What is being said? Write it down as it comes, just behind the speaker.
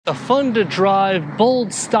The fun to drive,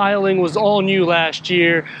 bold styling was all new last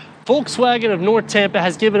year. Volkswagen of North Tampa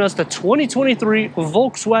has given us the 2023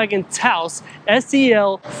 Volkswagen Taos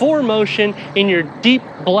SEL 4Motion in your deep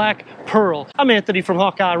black pearl. I'm Anthony from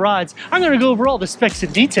Hawkeye Rides. I'm going to go over all the specs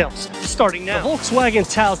and details starting now. The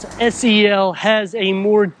Volkswagen Taos SEL has a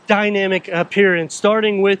more dynamic appearance,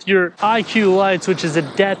 starting with your IQ lights, which is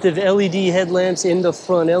adaptive LED headlamps in the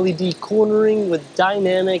front, LED cornering with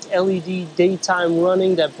dynamic LED daytime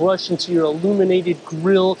running that brush into your illuminated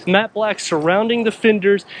grille, matte black surrounding the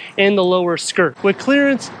fenders and the lower skirt, with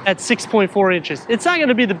clearance at 6.4 inches. It's not going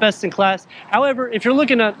to be the best in class. However, if you're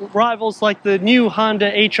looking at rivals like the new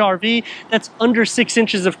Honda HR-V, that's under 6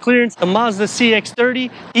 inches of clearance. The Mazda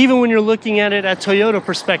CX-30, even when you're looking at it at Toyota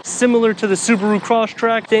perspective, similar to the Subaru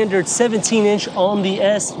Crosstrek, standard 17-inch on the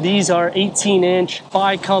S. These are 18-inch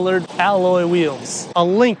bi-colored alloy wheels. A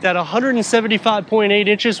length at 175.8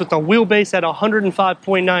 inches with a wheelbase at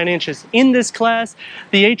 105.9 inches. In this class,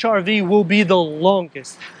 the HR-V will be the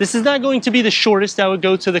longest. This is not going to be the shortest. That would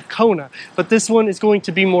go to the Kona, but this one is going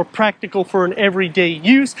to be more practical for an everyday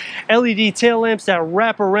use. LED tail lamps that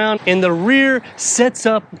wrap around, and the rear sets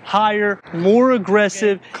up higher, more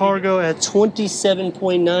aggressive. Cargo at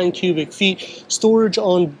 27.9 cubic feet. Storage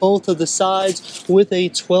on both of the sides with a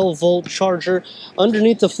 12-volt charger.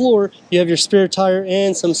 Underneath the floor, you have your spare tire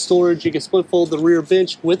and some storage. You can split fold the rear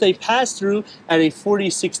bench with a pass-through at a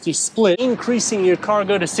 40-60 split, increasing your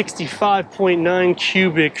cargo to 65.9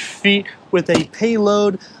 cubic feet with a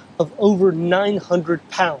payload of over 900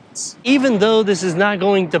 pounds. Even though this is not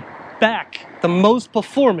going to back the most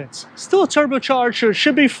performance, still a turbocharged, so it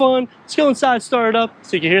should be fun. Let's go inside, start it up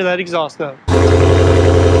so you can hear that exhaust note.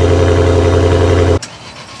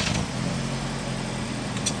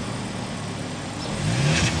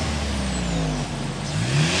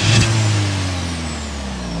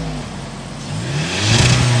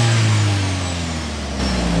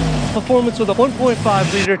 Performance with a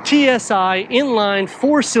 1.5 liter TSI inline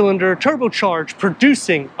 4-cylinder turbocharged,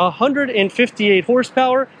 producing 158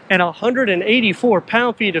 horsepower and 184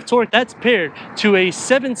 pound-feet of torque. That's paired to a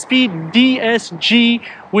 7-speed DSG,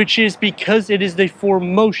 which is because it is the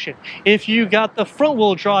 4Motion. If you got the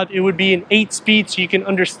front-wheel drive, it would be an 8-speed, so you can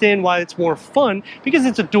understand why it's more fun, because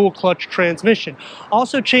it's a dual-clutch transmission.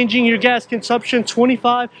 Also changing your gas consumption,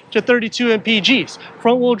 25 to 32 mpgs.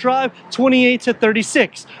 Front-wheel drive, 28 to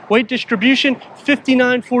 36. Weight distribution,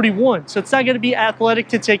 59-41. So it's not going to be athletic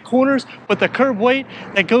to take corners, but the curb weight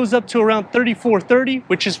that goes up to around 34-30,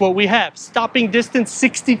 which is what we have. Stopping distance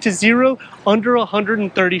 60 to 0, under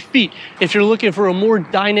 130 feet. If you're looking for a more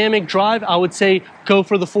dynamic drive, I would say go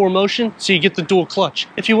for the 4Motion, so you get the dual clutch.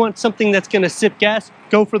 If you want something that's going to sip gas,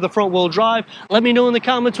 go for the front wheel drive. Let me know in the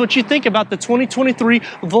comments what you think about the 2023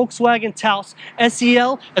 Volkswagen Taos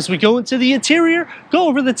SEL. As we go into the interior, go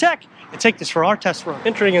over the tech, and take this for our test run.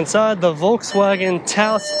 Entering inside the Volkswagen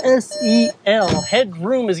Taos SEL,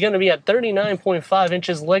 headroom is going to be at 39.5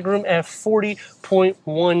 inches, legroom at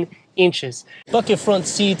 40.1 inches. Bucket front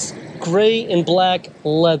seats, gray and black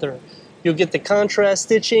leather. You'll get the contrast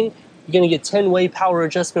stitching. You're going to get 10-way power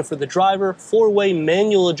adjustment for the driver, 4-way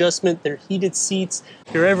manual adjustment, they're heated seats,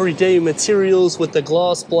 your everyday materials with the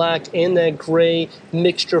gloss black and that gray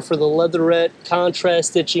mixture for the leatherette, contrast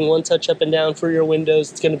stitching, one touch up and down for your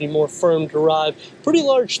windows. It's going to be more firm to ride. Pretty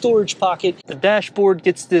large storage pocket. The dashboard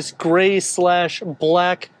gets this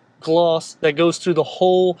gray/black gloss that goes through the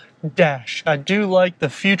whole dash. I do like the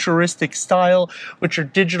futuristic style with your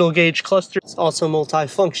digital gauge cluster. It's also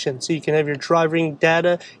multi-function, so you can have your driving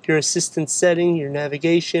data, your assistance setting, your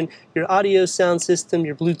navigation, your audio sound system,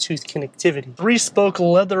 your Bluetooth connectivity. 3-spoke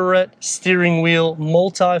leatherette steering wheel,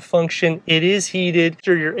 multi-function. It is heated.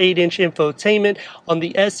 Through your 8-inch infotainment. On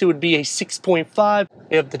the S, it would be a 6.5.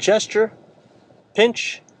 You have the gesture,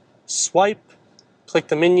 pinch, swipe, click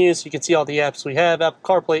the menus. You can see all the apps we have: Apple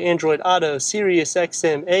CarPlay, Android Auto, Sirius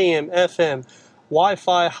XM, AM, FM,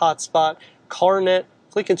 Wi-Fi hotspot, CarNet.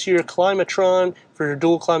 Click into your Climatron for your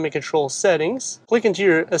dual climate control settings. Click into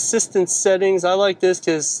your assistance settings. I like this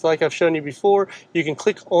because, like I've shown you before, you can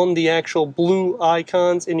click on the actual blue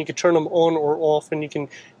icons and you can turn them on or off, and you can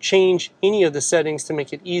change any of the settings to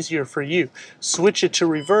make it easier for you. Switch it to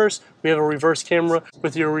reverse. We have a reverse camera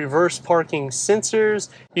with your reverse parking sensors.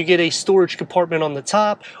 You get a storage compartment on the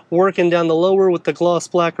top, working down the lower with the gloss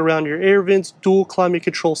black around your air vents, dual climate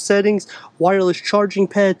control settings, wireless charging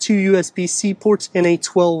pad, 2 USB-C ports, and a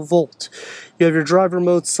 12-volt. You have your driver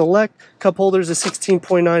mode select. Cup holders, a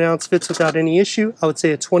 16.9 ounce fits without any issue. I would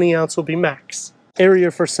say a 20 ounce will be max. Area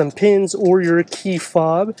for some pins or your key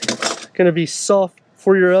fob. Going to be soft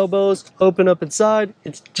for your elbows. Open up inside.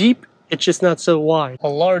 It's deep It's just not so wide. A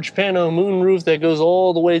large pano moonroof that goes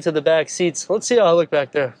all the way to the back seats. Let's see how I look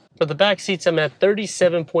back there. For the back seats, I'm at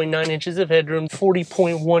 37.9 inches of headroom,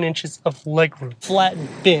 40.1 inches of legroom. Flat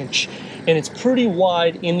bench, and it's pretty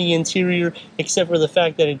wide in the interior, except for the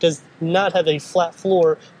fact that it does not have a flat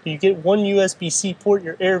floor. You get one USB-C port,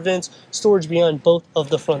 your air vents, storage behind both of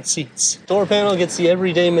the front seats. Door panel gets the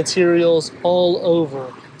everyday materials all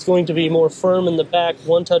over. It's going to be more firm in the back,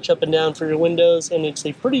 one touch up and down for your windows, and it's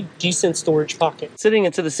a pretty decent storage pocket. Sitting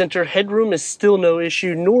into the center, headroom is still no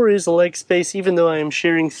issue, nor is leg space, even though I am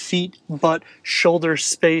sharing feet, butt, shoulder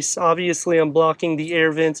space. Obviously, I'm blocking the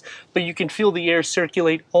air vents, but you can feel the air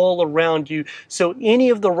circulate all around you. So any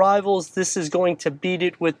of the rivals, this is going to beat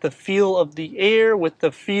it with the feel of the air, with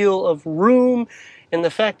the feel of room, and the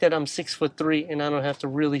fact that I'm 6'3" and I don't have to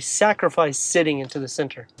really sacrifice sitting into the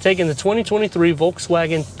center. Taking the 2023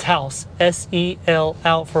 Volkswagen Taos SEL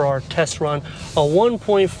out for our test run, a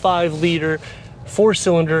 1.5 liter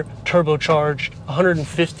 4-cylinder turbocharged,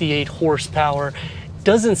 158 horsepower.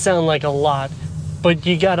 Doesn't sound like a lot, but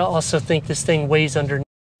you gotta also think this thing weighs under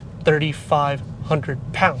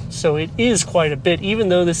 3,500 pounds. So it is quite a bit. Even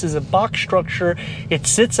though this is a box structure, it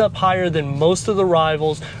sits up higher than most of the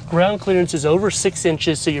rivals. Ground clearance is over 6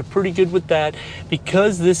 inches, so you're pretty good with that.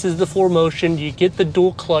 Because this is the 4Motion, you get the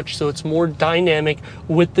dual clutch, so it's more dynamic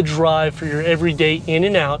with the drive for your everyday in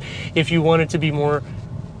and out. If you want it to be more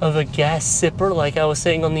of a gas sipper, like I was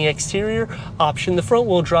saying on the exterior, option the front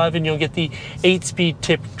wheel drive and you'll get the 8-speed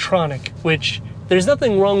Tiptronic, which there's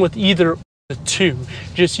nothing wrong with either the two.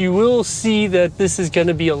 Just you will see that this is going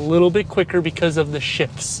to be a little bit quicker because of the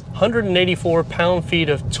shifts. 184 pound-feet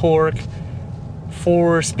of torque.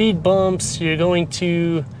 For speed bumps, you're going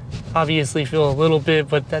to obviously feel a little bit,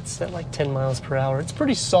 but that's at like 10 miles per hour. It's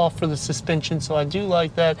pretty soft for the suspension, so I do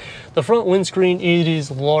like that. The front windscreen, it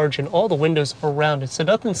is large and all the windows around it, so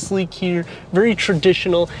nothing sleek here. Very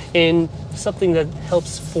traditional and something that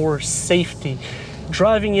helps for safety.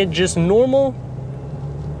 Driving it just normal,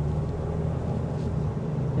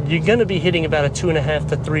 you're gonna be hitting about a 2.5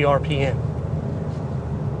 to 3 RPM.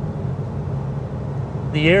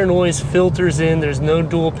 The air noise filters in, there's no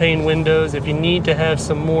dual pane windows. If you need to have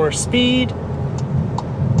some more speed,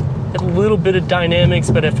 a little bit of dynamics,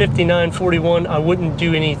 but at 59.41, I wouldn't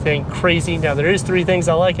do anything crazy. Now, there is 3 things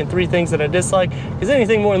I like and 3 things that I dislike, because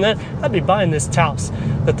anything more than that, I'd be buying this Taos.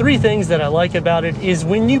 The 3 things that I like about it is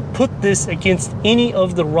when you put this against any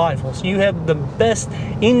of the rivals, you have the best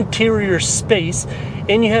interior space,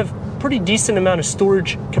 and you have pretty decent amount of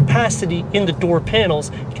storage capacity in the door panels,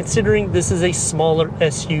 considering this is a smaller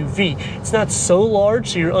SUV. It's not so large,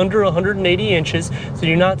 so you're under 180 inches, so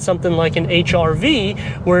you're not something like an HRV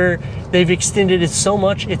where they've extended it so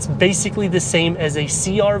much it's basically the same as a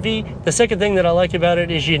CRV. The second thing that I like about it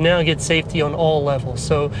is you now get safety on all levels.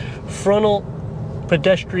 So frontal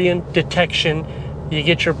pedestrian detection, you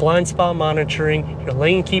get your blind spot monitoring, your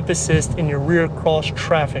lane keep assist, and your rear cross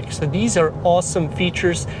traffic. So these are awesome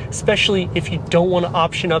features, especially if you don't want to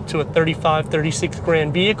option up to a 35, 36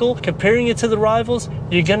 grand vehicle. Comparing it to the rivals,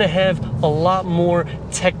 you're gonna have a lot more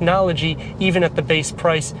technology even at the base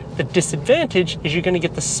price. The disadvantage is you're gonna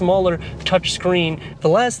get the smaller touch screen. The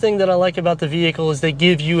last thing that I like about the vehicle is they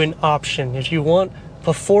give you an option. If you want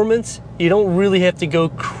performance, you don't really have to go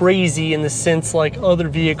crazy in the sense like other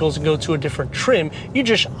vehicles and go to a different trim. You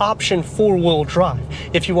just option 4-wheel drive.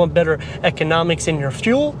 If you want better economics in your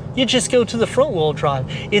fuel, you just go to the front wheel drive.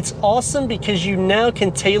 It's awesome because you now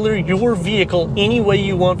can tailor your vehicle any way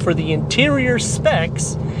you want for the interior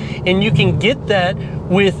specs, and you can get that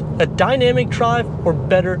with a dynamic drive or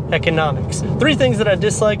better economics. 3 things that I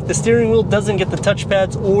dislike: the steering wheel doesn't get the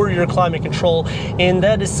touchpads or your climate control, and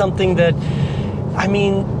that is something that, I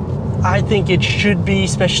mean, I think it should be,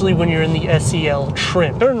 especially when you're in the SEL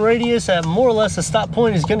trim. Turn radius at more or less a stop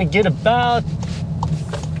point is gonna get about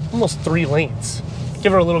almost 3 lanes.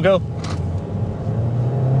 Give her a little go.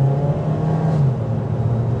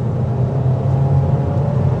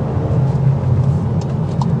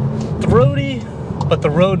 Throaty, but the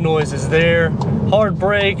road noise is there. Hard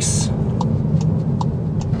brakes.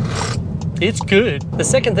 It's good. The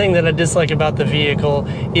second thing that I dislike about the vehicle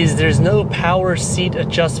is there's no power seat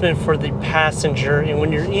adjustment for the passenger, and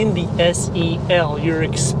when you're in the SEL, you're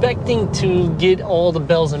expecting to get all the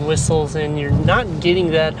bells and whistles, and you're not getting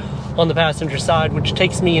that on the passenger side, which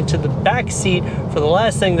takes me into the back seat for the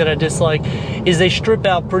last thing that I dislike is they strip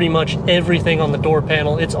out pretty much everything on the door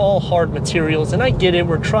panel. It's all hard materials, and I get it,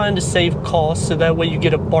 we're trying to save costs so that way you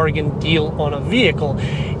get a bargain deal on a vehicle.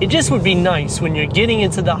 It just would be nice when you're getting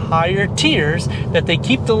into the higher tiers that they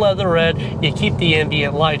keep the leatherette, you keep the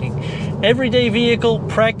ambient lighting. Everyday vehicle,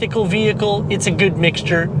 practical vehicle, it's a good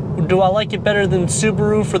mixture. Do I like it better than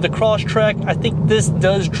Subaru for the Crosstrek? I think this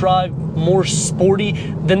does drive more sporty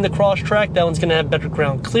than the Crosstrek. That one's going to have better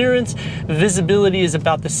ground clearance. Visibility is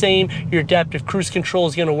about the same. Your adaptive cruise control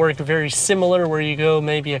is going to work very similar, where you go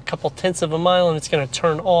maybe a couple tenths of a mile and it's going to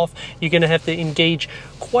turn off. You're going to have to engage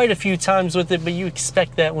quite a few times with it, but you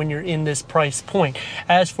expect that when you're in this price point.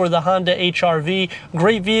 As for the Honda HR-V,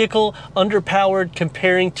 great vehicle, underpowered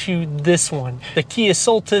comparing to this one. The Kia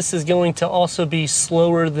Seltos is going to also be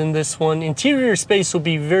slower than this one. Interior space will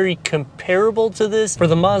be very comparable to this. For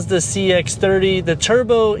the Mazda CX-30, the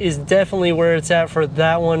turbo is definitely where it's at for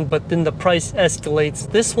that one, but then the price escalates.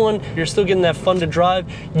 This one, you're still getting that fun to drive.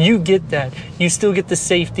 You get that. You still get the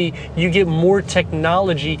safety. You get more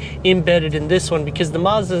technology embedded in this one, because the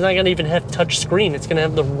Mazda is not going to even have touch screen. It's going to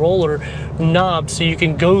have the roller knob so you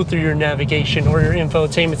can go through your navigation or your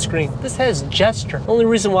infotainment screen. This has gesture. Only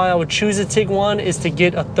reason why I would choose a Tiguan is to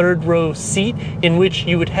get a third row seat, in which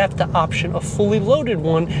you would have to option a fully loaded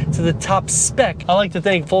one to the top spec. I like to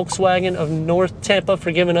thank Volkswagen of North Tampa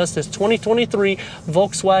for giving us this 2023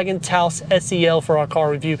 Volkswagen Taos SEL for our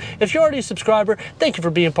car review. If you're already a subscriber, thank you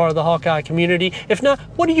for being part of the Hawkeye community. If not,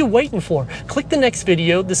 what are you waiting for? Click the next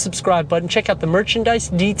video, the subscribe button, check out the merchandise,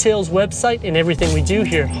 details, website, and everything we do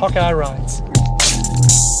here at Hawkeye Rides.